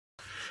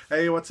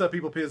Hey, what's up,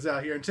 people? Piz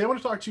out here, and today I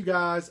want to talk to you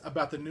guys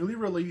about the newly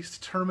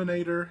released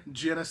Terminator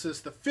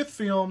Genisys, the fifth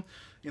film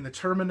in the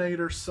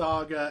Terminator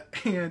saga.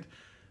 And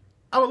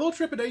I'm a little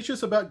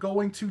trepidatious about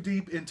going too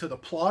deep into the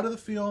plot of the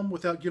film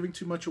without giving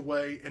too much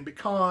away, and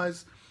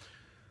because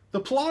the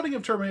plotting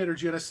of Terminator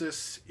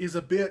Genisys is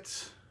a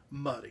bit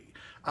muddy.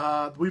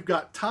 We've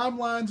got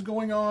timelines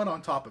going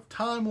on top of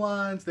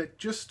timelines that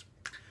just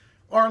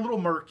are a little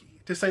murky,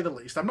 to say the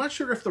least. I'm not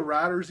sure if the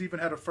writers even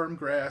had a firm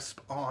grasp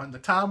on the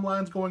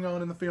timelines going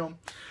on in the film.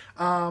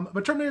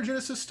 But Terminator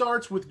Genisys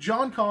starts with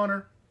John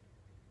Connor.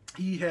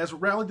 He has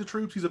rallied the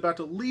troops. He's about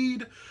to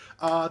lead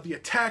the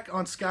attack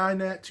on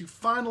Skynet to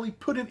finally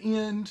put an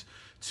end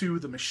to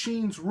the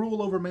machine's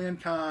rule over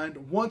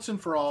mankind once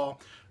and for all.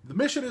 The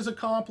mission is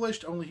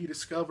accomplished, only he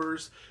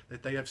discovers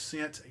that they have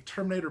sent a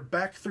Terminator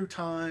back through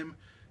time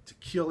to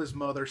kill his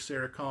mother,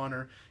 Sarah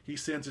Connor. He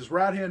sends his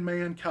right-hand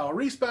man, Kyle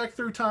Reese, back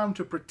through time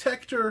to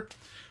protect her.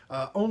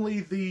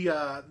 Only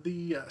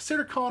the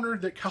Sarah Connor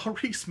that Kyle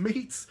Reese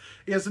meets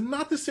is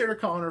not the Sarah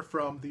Connor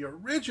from the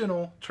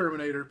original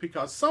Terminator,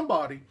 because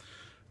somebody,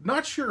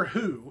 not sure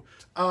who,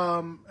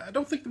 I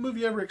don't think the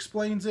movie ever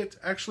explains it,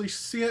 actually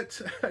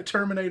sent a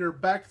Terminator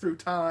back through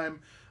time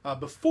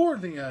before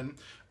then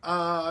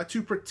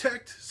to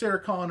protect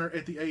Sarah Connor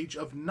at the age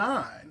of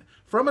 9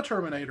 from a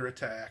Terminator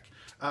attack.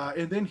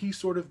 And then he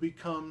sort of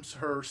becomes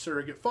her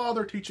surrogate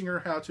father, teaching her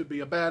how to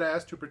be a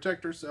badass, to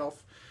protect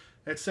herself,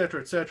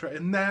 etc., etc.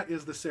 And that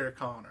is the Sarah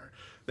Connor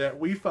that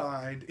we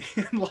find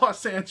in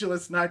Los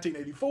Angeles,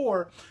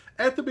 1984,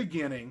 at the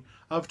beginning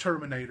of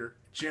Terminator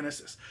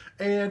Genisys.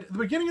 And the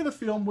beginning of the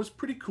film was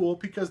pretty cool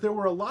because there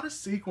were a lot of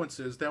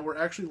sequences that were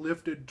actually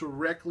lifted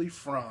directly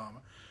from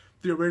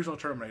the original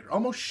Terminator,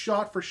 almost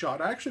shot for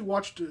shot. I actually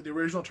watched the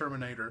original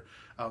Terminator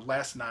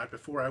last night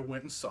before I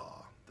went and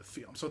saw the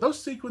film. So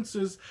those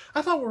sequences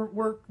I thought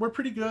were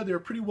pretty good. They were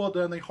pretty well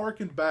done. They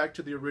harkened back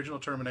to the original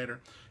Terminator,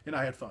 and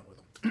I had fun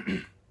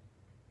with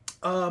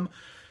them.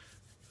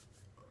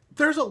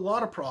 There's a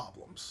lot of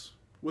problems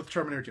with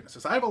Terminator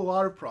Genisys. I have a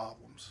lot of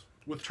problems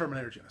with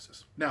Terminator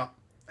Genisys. Now,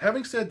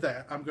 having said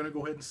that, I'm going to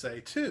go ahead and say,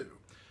 too,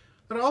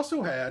 that I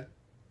also had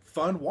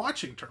fun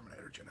watching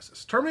Terminator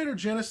Genisys. Terminator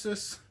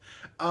Genisys,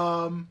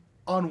 on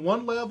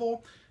one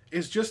level,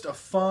 is just a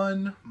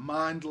fun,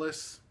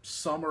 mindless,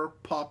 summer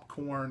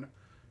popcorn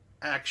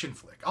action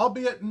flick.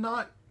 Albeit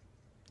not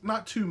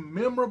too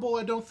memorable,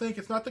 I don't think.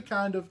 It's not the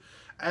kind of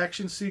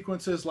action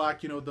sequences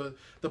like, you know,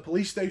 the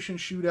police station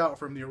shootout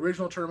from the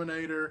original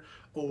Terminator,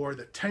 or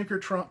the tanker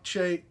truck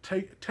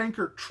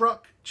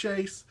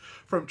chase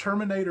from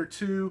Terminator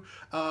 2.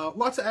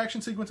 Lots of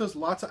action sequences,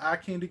 lots of eye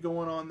candy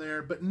going on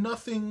there, but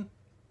nothing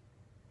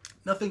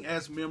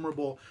as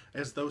memorable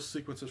as those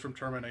sequences from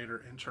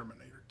Terminator and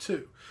Terminator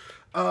 2.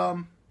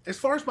 As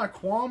far as my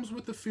qualms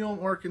with the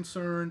film are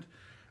concerned,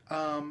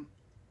 I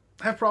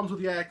have problems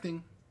with the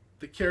acting.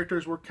 The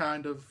characters were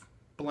kind of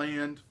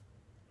bland.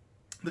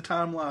 The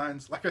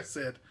timelines, like I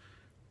said,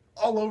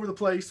 all over the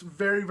place,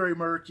 very, very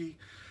murky.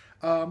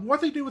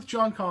 What they do with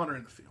John Connor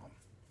in the film.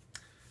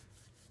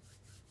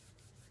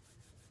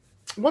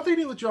 What they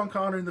do with John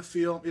Connor in the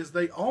film is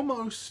they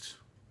almost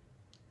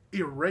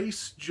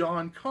erase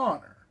John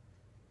Connor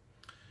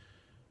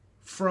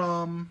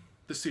from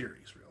the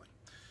series, really.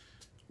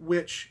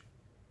 Which,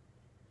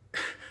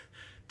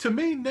 to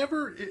me,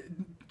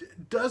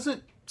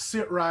 doesn't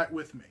sit right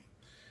with me.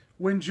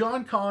 When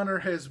John Connor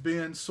has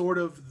been sort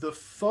of the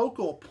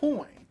focal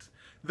point,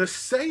 the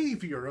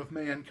savior of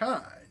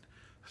mankind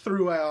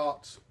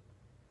throughout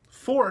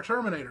 4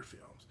 Terminator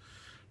films,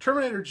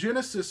 Terminator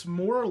Genisys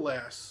more or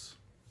less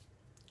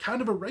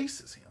kind of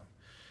erases him.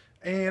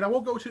 And I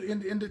won't go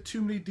into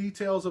too many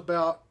details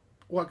about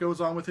what goes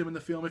on with him in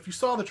the film. If you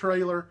saw the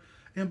trailer,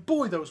 and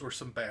boy, those were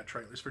some bad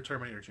trailers for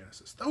Terminator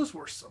Genisys. Those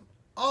were some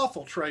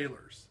awful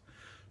trailers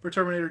for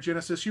Terminator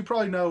Genisys. You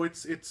probably know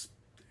it's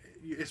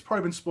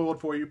probably been spoiled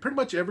for you. Pretty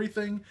much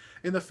everything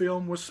in the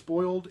film was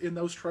spoiled in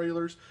those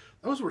trailers.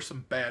 Those were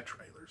some bad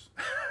trailers.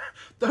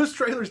 Those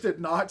trailers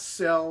did not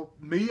sell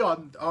me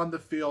on the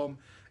film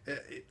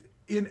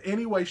in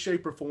any way,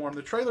 shape, or form.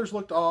 The trailers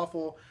looked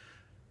awful.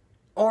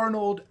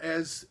 Arnold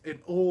as an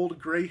old,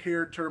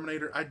 gray-haired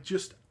Terminator, I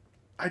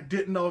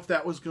didn't know if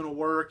that was going to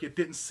work. It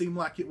didn't seem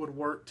like it would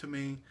work to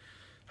me.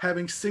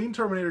 Having seen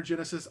Terminator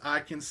Genisys, I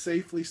can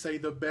safely say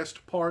the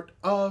best part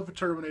of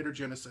Terminator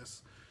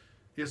Genisys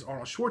is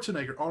Arnold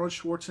Schwarzenegger. Arnold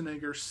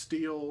Schwarzenegger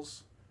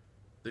steals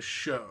the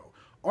show.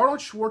 Arnold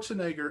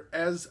Schwarzenegger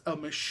as a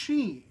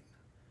machine,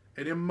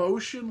 an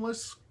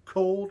emotionless,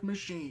 cold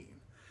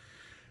machine,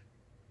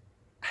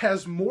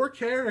 has more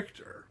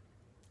character,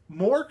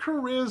 more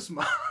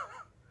charisma,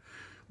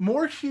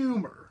 more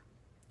humor,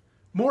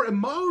 more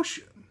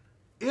emotion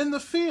in the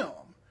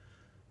film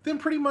than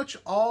pretty much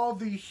all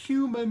the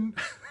human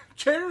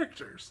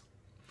characters.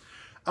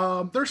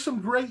 There's some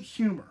great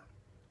humor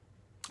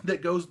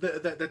that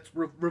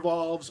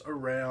revolves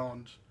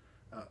around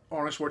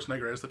Arnold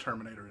Schwarzenegger as the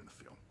Terminator in the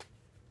film,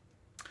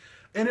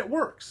 and it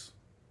works.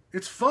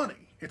 It's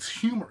funny. It's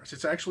humorous.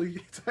 It's actually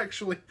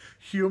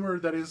humor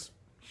that is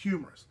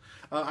humorous.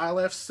 I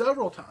laughed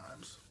several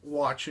times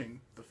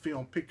watching the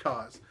film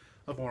because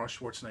of Arnold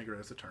Schwarzenegger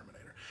as the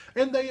Terminator.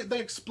 And they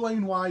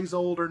explain why he's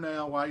older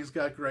now, why he's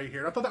got gray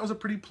hair. I thought that was a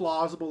pretty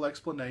plausible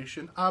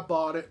explanation. I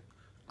bought it.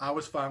 I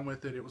was fine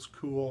with it. It was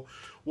cool.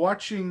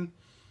 Watching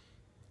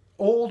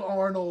old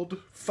Arnold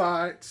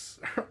fights,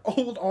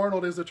 old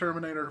Arnold as the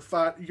Terminator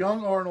fight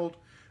young Arnold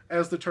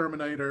as the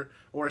Terminator,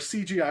 or a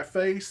CGI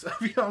face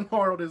of young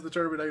Arnold as the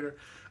Terminator,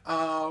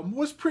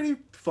 was pretty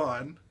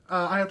fun.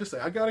 I have to say,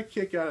 I got a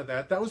kick out of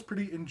that. That was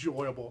pretty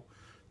enjoyable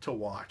to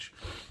watch.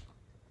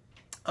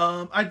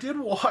 I did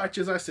watch,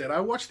 as I said,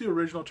 I watched the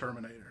original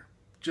Terminator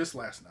just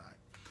last night.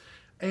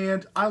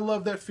 And I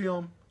love that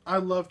film. I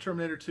love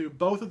Terminator 2.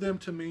 Both of them,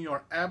 to me,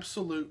 are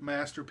absolute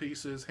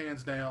masterpieces,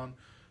 hands down,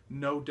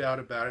 no doubt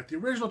about it. The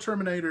original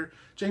Terminator,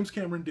 James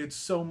Cameron did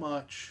so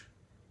much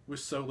with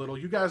so little.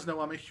 You guys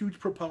know I'm a huge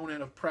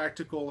proponent of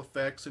practical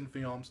effects in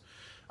films.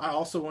 I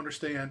also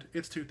understand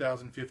it's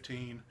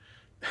 2015.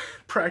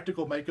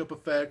 Practical makeup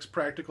effects,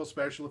 practical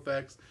special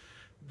effects,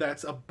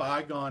 that's a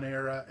bygone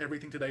era.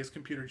 Everything today is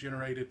computer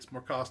generated. It's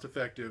more cost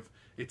effective.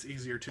 It's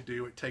easier to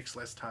do. It takes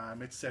less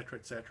time, etc.,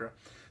 etc.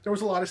 There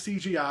was a lot of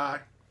CGI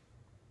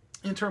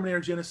in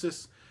Terminator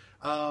Genisys,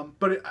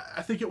 but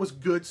I think it was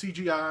good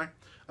CGI.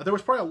 There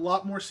was probably a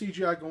lot more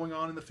CGI going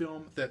on in the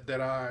film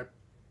that I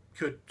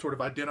could sort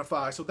of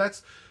identify. So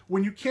that's,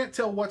 when you can't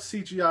tell what's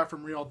CGI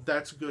from real,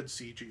 that's good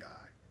CGI.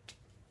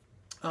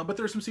 But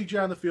there's some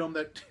CGI in the film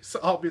that is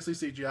obviously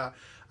CGI.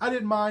 I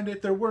didn't mind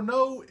it. There were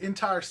no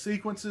entire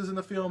sequences in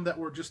the film that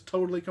were just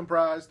totally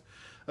comprised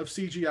of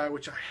CGI,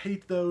 which I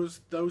hate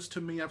those. Those,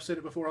 to me, I've said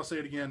it before, I'll say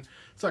it again,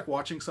 it's like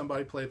watching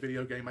somebody play a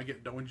video game. I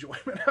get no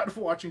enjoyment out of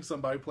watching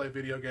somebody play a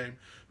video game.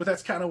 But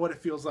that's kind of what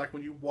it feels like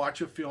when you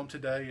watch a film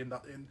today and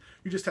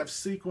you just have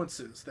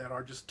sequences that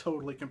are just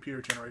totally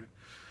computer generated.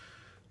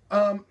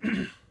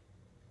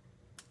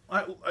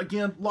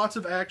 Again, lots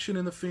of action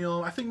in the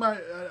film. I think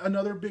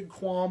another big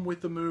qualm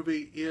with the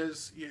movie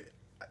is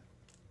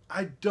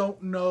I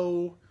don't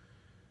know,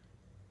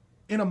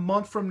 in a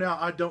month from now,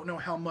 I don't know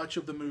how much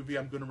of the movie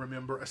I'm going to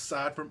remember,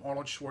 aside from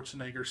Arnold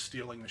Schwarzenegger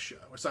stealing the show.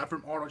 Aside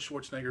from Arnold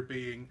Schwarzenegger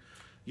being,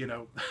 you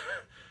know,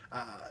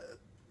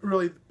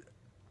 really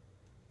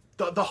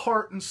the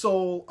heart and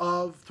soul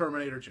of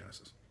Terminator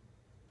Genisys.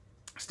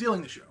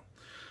 Stealing the show.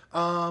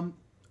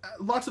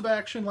 Lots of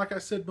action, like I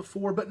said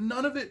before, but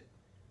none of it,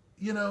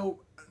 you know,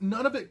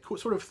 none of it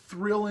sort of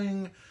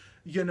thrilling,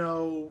 you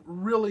know,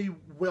 really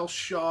well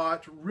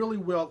shot, really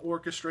well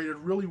orchestrated,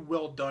 really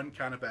well done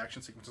kind of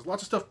action sequences.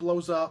 Lots of stuff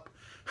blows up.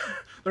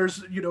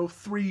 There's, you know,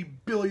 3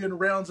 billion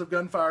rounds of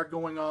gunfire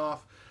going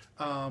off,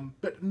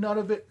 but none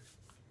of it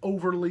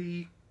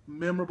overly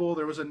memorable.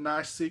 There was a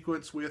nice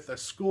sequence with a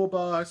school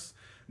bus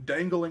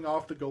dangling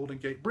off the Golden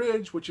Gate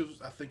Bridge, which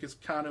is, I think,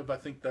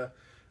 the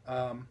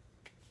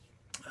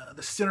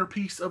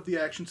centerpiece of the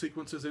action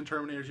sequences in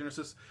Terminator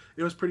Genisys.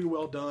 It was pretty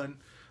well done.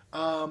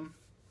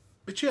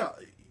 But yeah,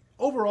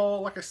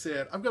 overall, like I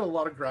said, I've got a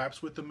lot of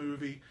gripes with the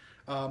movie.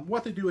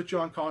 What they do with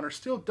John Connor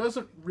still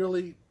doesn't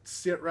really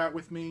sit right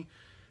with me.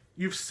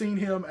 You've seen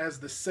him as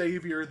the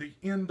savior, the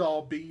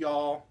end-all,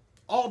 be-all.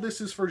 All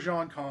this is for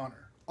John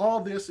Connor.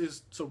 All this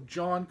is so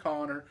John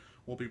Connor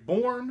will be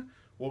born,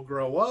 will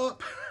grow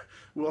up,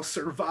 will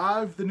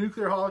survive the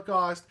nuclear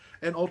holocaust,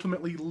 and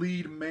ultimately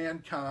lead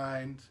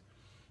mankind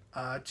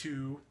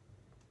to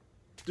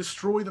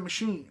destroy the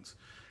machines.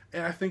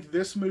 And I think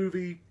this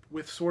movie,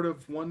 with sort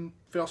of one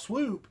fell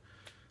swoop,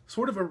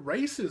 sort of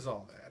erases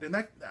all that.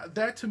 And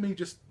that to me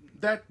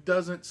that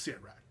doesn't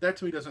sit right. That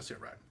to me doesn't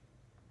sit right.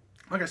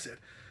 Like I said,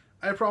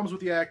 I had problems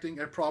with the acting.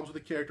 I had problems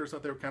with the characters. I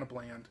thought they were kind of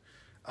bland.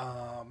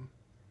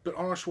 But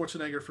Arnold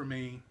Schwarzenegger, for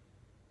me,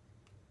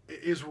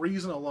 is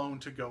reason alone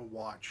to go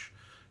watch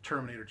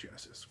Terminator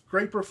Genisys.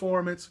 Great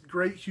performance,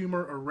 great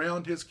humor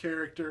around his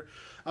character.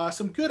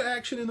 Some good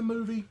action in the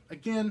movie.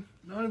 Again,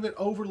 none of it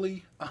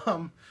overly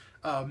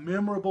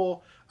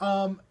memorable.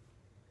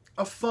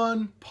 A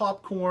fun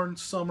popcorn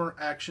summer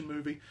action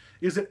movie.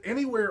 Is it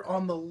anywhere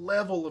on the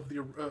level of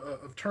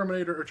of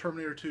Terminator or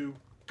Terminator 2?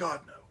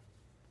 God no.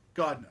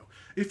 God no.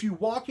 If you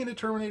walk into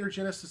Terminator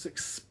Genisys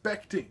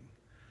expecting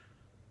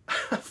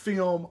a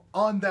film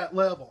on that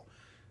level,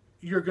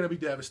 you're going to be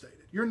devastated.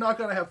 You're not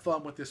going to have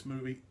fun with this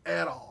movie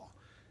at all.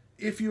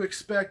 If you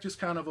expect just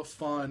kind of a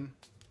fun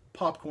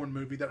popcorn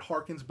movie that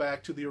harkens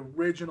back to the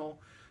original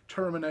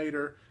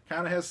Terminator,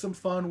 kind of has some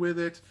fun with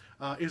it,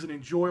 is an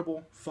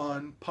enjoyable,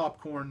 fun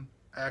popcorn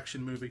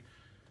action movie,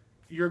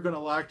 you're going to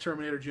like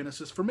Terminator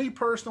Genisys. For me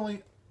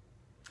personally,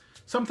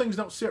 some things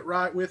don't sit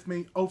right with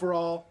me.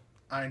 Overall,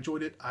 I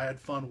enjoyed it. I had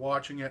fun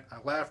watching it. I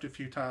laughed a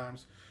few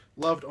times.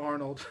 Loved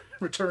Arnold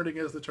returning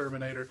as the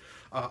Terminator.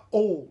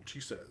 Old, he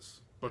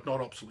says, but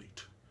not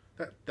obsolete.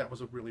 That was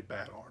a really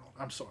bad Arnold.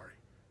 I'm sorry.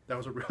 That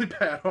was a really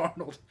bad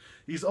Arnold.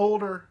 He's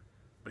older,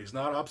 but he's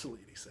not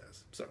obsolete, he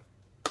says. So,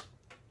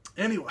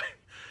 anyway,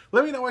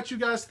 let me know what you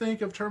guys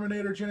think of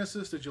Terminator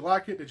Genisys. Did you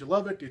like it? Did you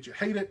love it? Did you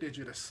hate it? Did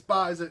you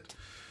despise it?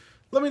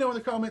 Let me know in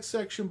the comments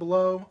section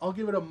below. I'll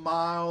give it a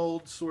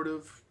mild sort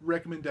of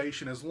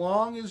recommendation. As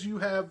long as you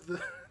have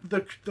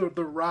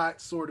the right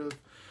sort of,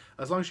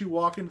 as long as you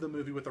walk into the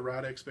movie with the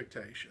right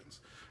expectations,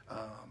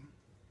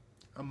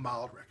 a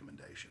mild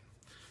recommendation.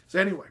 So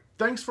anyway,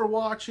 thanks for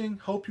watching.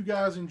 Hope you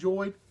guys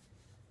enjoyed.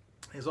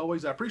 As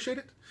always, I appreciate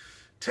it.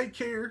 Take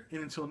care,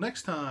 and until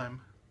next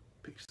time,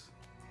 peace.